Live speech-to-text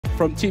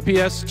from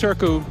TPS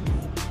Turku,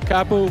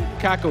 Kaapo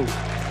Kakko.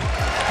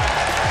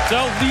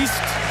 So least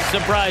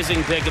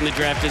surprising pick in the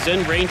draft is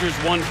in. Rangers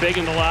won big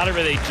in the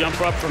lottery. They jump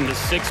up from the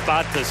 6th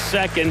spot to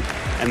 2nd,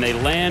 and they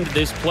land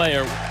this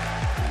player.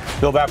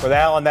 Bill back with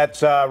Alan.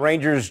 That's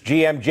Rangers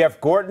GM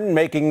Jeff Gorton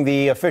making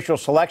the official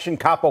selection.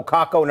 Kaapo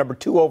Kakko, number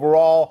 2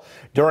 overall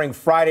during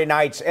Friday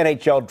night's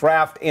NHL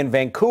draft in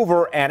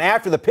Vancouver. And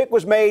after the pick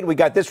was made, we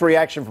got this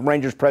reaction from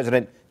Rangers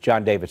president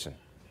John Davidson.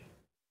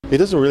 He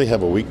doesn't really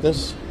have a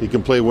weakness. He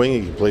can play wing,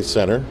 he can play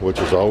center, which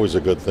is always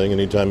a good thing.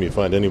 Anytime you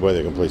find anybody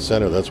that can play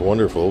center, that's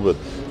wonderful. But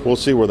we'll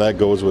see where that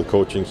goes with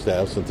coaching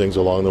staffs and things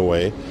along the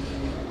way.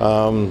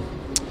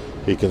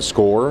 He can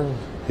score.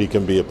 He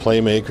can be a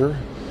playmaker.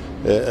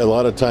 A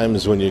lot of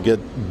times when you get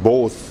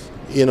both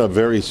in a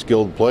very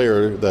skilled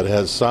player that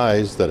has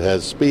size, that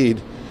has speed,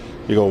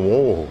 you go,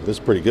 whoa, this is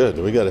pretty good.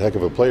 We got a heck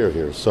of a player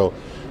here. So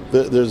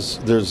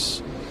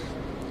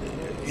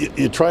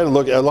you try to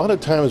look. A lot of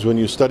times when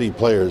you study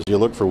players, you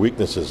look for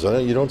weaknesses.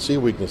 You don't see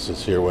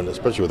weaknesses here,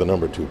 especially with a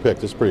number 2 pick.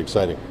 This is pretty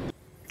exciting.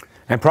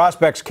 And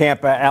Prospects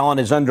Camp, Alan,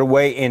 is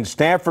underway in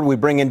Stamford. We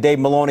bring in Dave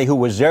Maloney, who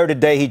was there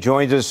today. He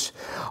joins us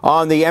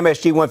on the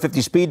MSG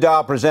 150 Speed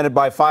Dial, presented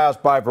by Fios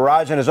by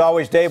Verizon. As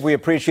always, Dave, we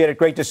appreciate it.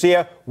 Great to see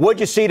you. What'd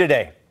you see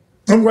today?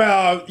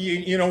 Well,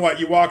 you know what?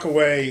 You walk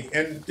away,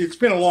 and it's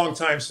been a long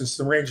time since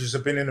the Rangers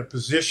have been in a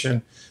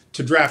position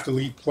to draft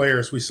elite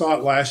players. We saw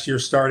it last year,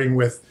 starting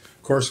with,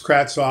 of course,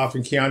 Kravtsov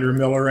and Keandre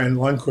Miller and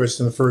Lundqvist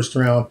in the first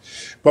round.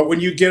 But when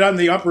you get on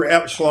the upper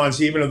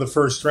echelons, even of the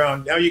first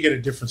round, now you get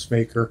a difference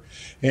maker.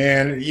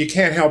 And you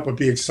can't help but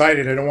be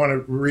excited. I don't want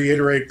to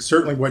reiterate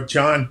certainly what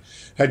John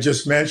had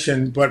just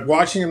mentioned, but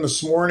watching him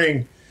this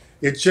morning,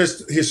 it's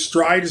just his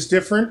stride is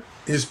different.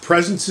 His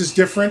presence is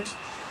different.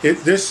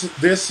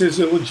 This is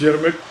a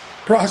legitimate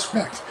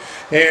prospect.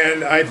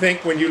 And I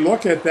think when you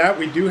look at that,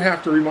 we do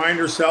have to remind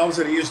ourselves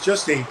that he is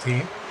just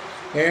 18.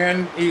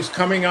 And he's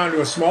coming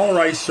onto a smaller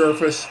ice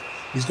surface.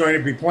 He's going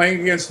to be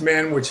playing against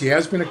men, which he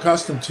has been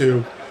accustomed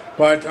to.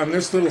 But on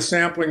this little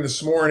sampling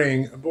this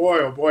morning, boy,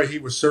 oh boy, he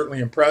was certainly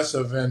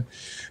impressive. And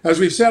as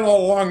we've said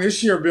all along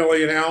this year,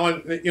 Billy and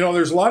Alan,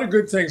 there's a lot of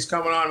good things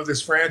coming on with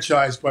this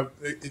franchise, but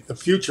the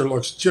future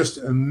looks just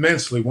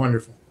immensely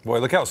wonderful. Boy,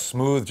 look how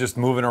smooth, just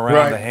moving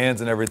around the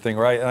hands and everything,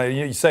 right?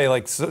 You say,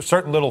 like,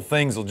 certain little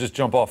things will just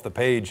jump off the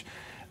page.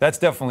 That's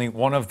definitely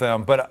one of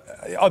them. But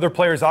other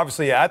players,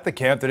 obviously, at the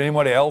camp, did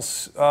anybody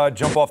else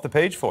jump off the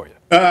page for you?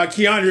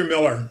 Keandre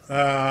Miller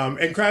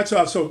and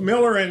Kravtsov. So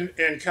Miller and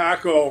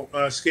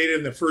Kakko skated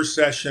in the first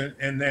session,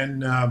 and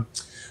then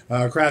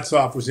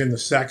Kravtsov was in the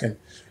second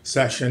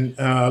session.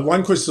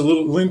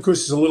 Lundqvist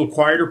is a little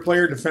quieter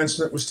player,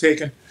 defenseman was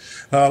taken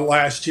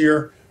last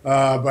year.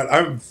 But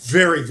I'm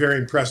very, very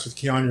impressed with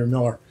Keandre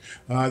Miller.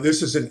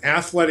 This is an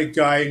athletic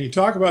guy, and you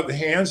talk about the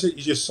hands that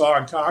you just saw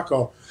in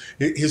Kakko,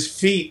 his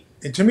feet.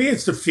 And to me,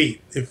 it's the feet.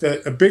 If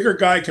a bigger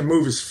guy can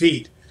move his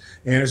feet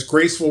and is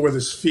graceful with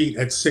his feet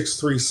at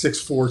 6'3",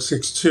 6'4",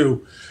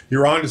 6'2",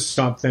 you're onto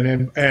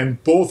something.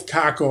 And both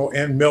Kakko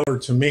and Miller,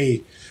 to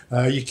me,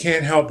 you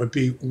can't help but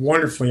be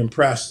wonderfully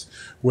impressed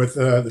with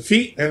the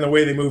feet and the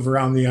way they move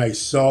around the ice.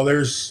 So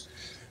there's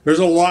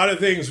a lot of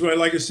things.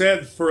 Like I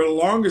said, for the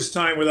longest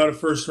time without a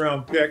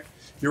first-round pick,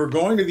 you were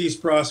going to these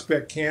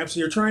prospect camps, and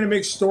you're trying to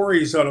make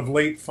stories out of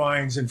late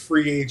finds and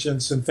free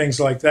agents and things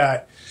like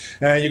that.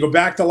 And you go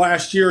back to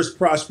last year's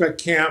prospect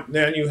camp,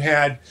 then you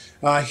had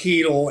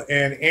Hedl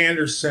and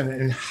Anderson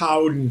and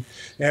Howden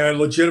and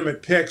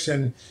legitimate picks,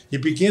 and you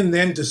begin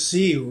then to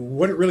see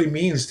what it really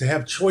means to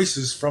have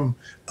choices from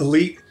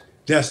elite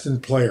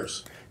destined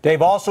players.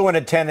 Dave, also in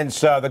attendance,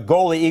 the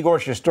goalie Igor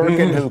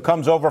Shesterkin, who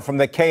comes over from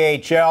the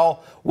KHL.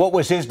 What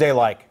was his day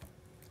like?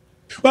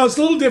 Well, it's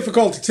a little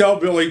difficult to tell,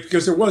 Billy,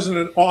 because there wasn't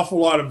an awful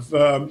lot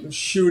of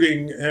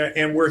shooting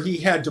and where he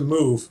had to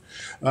move.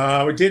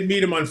 We did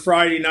meet him on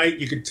Friday night.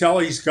 You could tell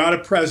he's got a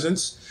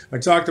presence. I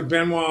talked to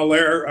Benoit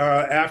Allaire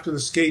after the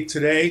skate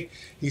today.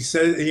 He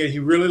said he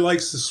really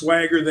likes the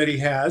swagger that he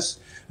has.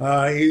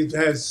 He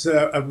has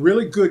a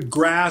really good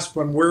grasp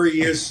on where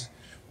he is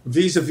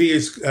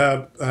vis-a-vis his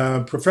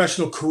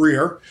professional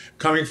career,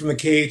 coming from the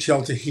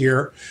KHL to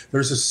here.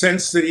 There's a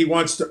sense that he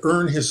wants to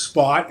earn his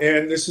spot,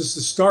 and this is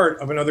the start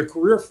of another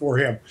career for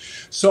him.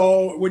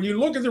 So when you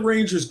look at the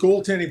Rangers'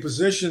 goaltending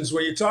positions,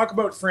 when you talk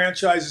about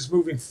franchises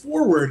moving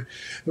forward,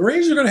 the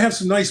Rangers are going to have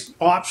some nice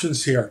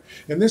options here.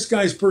 And this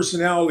guy's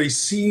personality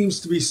seems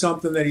to be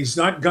something that he's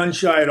not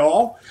gun-shy at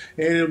all,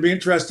 and it'll be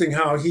interesting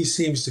how he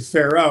seems to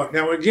fare out.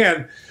 Now,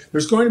 again,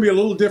 there's going to be a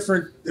little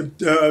different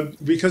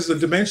because of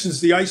the dimensions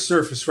of the ice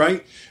surface,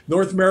 right?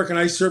 North American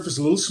ice surface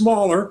a little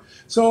smaller,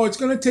 so it's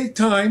going to take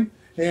time.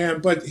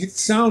 But it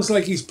sounds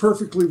like he's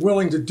perfectly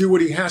willing to do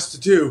what he has to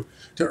do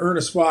to earn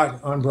a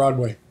spot on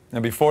Broadway.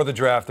 And before the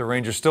draft, the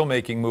Rangers still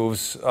making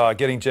moves,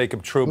 getting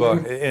Jacob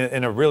Trouba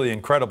in a really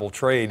incredible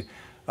trade.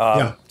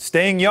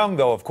 Staying young,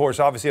 though, of course,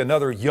 obviously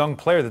another young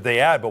player that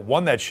they add, but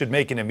one that should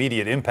make an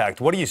immediate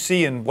impact. What do you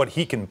see in what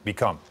he can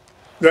become?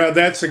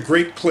 That's a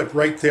great clip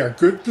right there.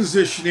 Good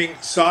positioning,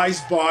 size,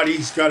 body.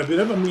 He's got a bit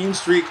of a mean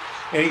streak,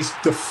 and he's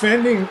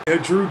defending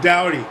Drew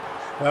Doughty.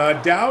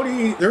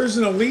 Doughty, there's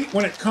an elite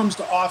when it comes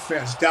to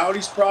offense.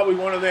 Doughty's probably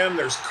one of them.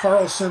 There's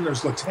Carlson,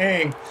 there's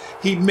Letang.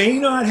 He may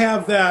not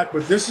have that,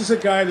 but this is a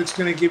guy that's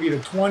going to give you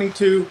the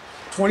 22,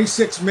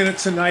 26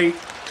 minutes a night,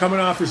 coming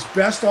off his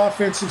best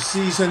offensive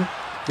season.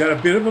 Got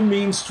a bit of a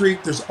mean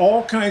streak. There's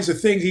all kinds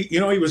of things. He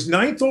was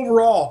 9th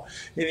overall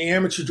in the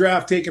amateur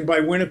draft taken by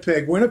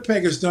Winnipeg.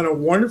 Winnipeg has done a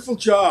wonderful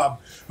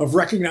job of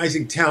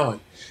recognizing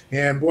talent.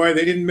 And boy,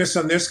 they didn't miss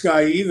on this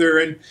guy either.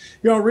 And,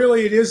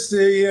 really it is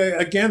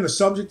again, the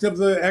subject of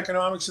the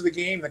economics of the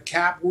game. The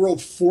cap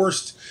world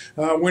forced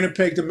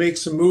Winnipeg to make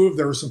some move.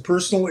 There were some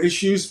personal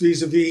issues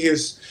vis-a-vis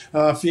his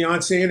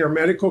fiancée and her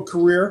medical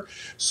career.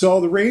 So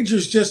the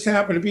Rangers just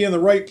happened to be in the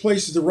right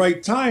place at the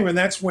right time. And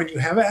that's when you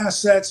have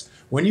assets,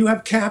 when you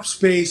have cap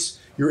space,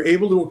 you're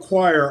able to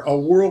acquire a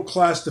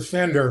world-class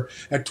defender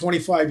at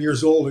 25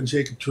 years old in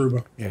Jacob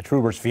Trouba. Yeah,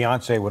 Trouba's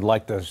fiance would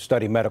like to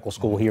study medical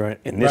school here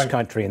in this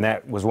country, and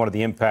that was one of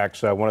the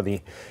impacts, one of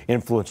the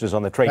influences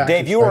on the trade.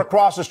 Dave, you were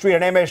across the street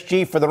at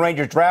MSG for the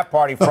Rangers draft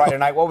party Friday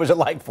night. What was it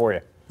like for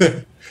you?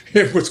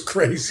 It was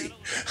crazy.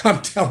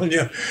 I'm telling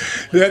you,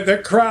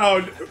 the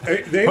crowd,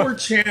 they were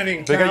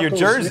chanting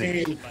Kaapo's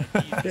name,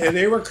 and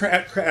they were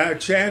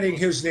chanting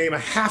his name a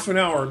half an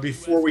hour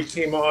before we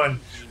came on,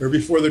 or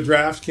before the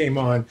draft came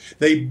on.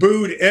 They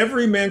booed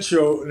every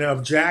mention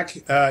of Jack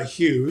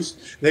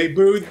Hughes. They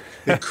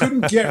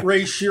couldn't get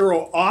Ray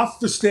Shero off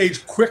the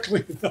stage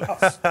quickly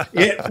enough.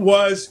 It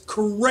was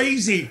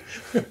crazy,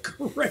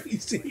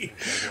 crazy.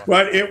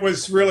 But it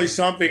was really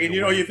something. And,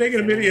 you think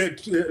in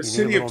a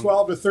city of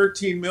 12 to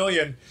 13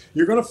 million,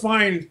 you're going to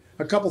find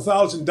a couple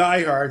thousand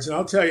diehards, and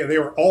I'll tell you, they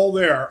were all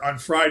there on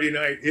Friday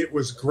night. It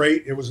was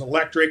great. It was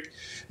electric.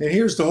 And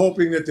here's to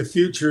hoping that the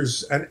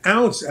future's an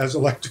ounce as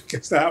electric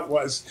as that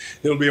was.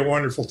 It'll be a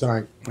wonderful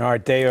time. All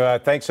right,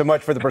 Dave, thanks so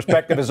much for the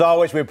perspective. As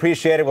always, we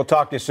appreciate it. We'll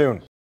talk to you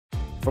soon.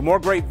 For more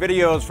great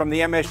videos from the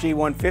MSG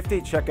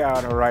 150, check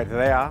out right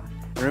there.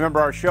 And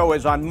remember, our show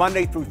is on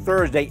Monday through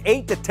Thursday,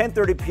 8 to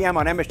 10:30 p.m.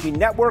 on MSG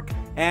Network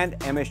and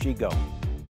MSG Go.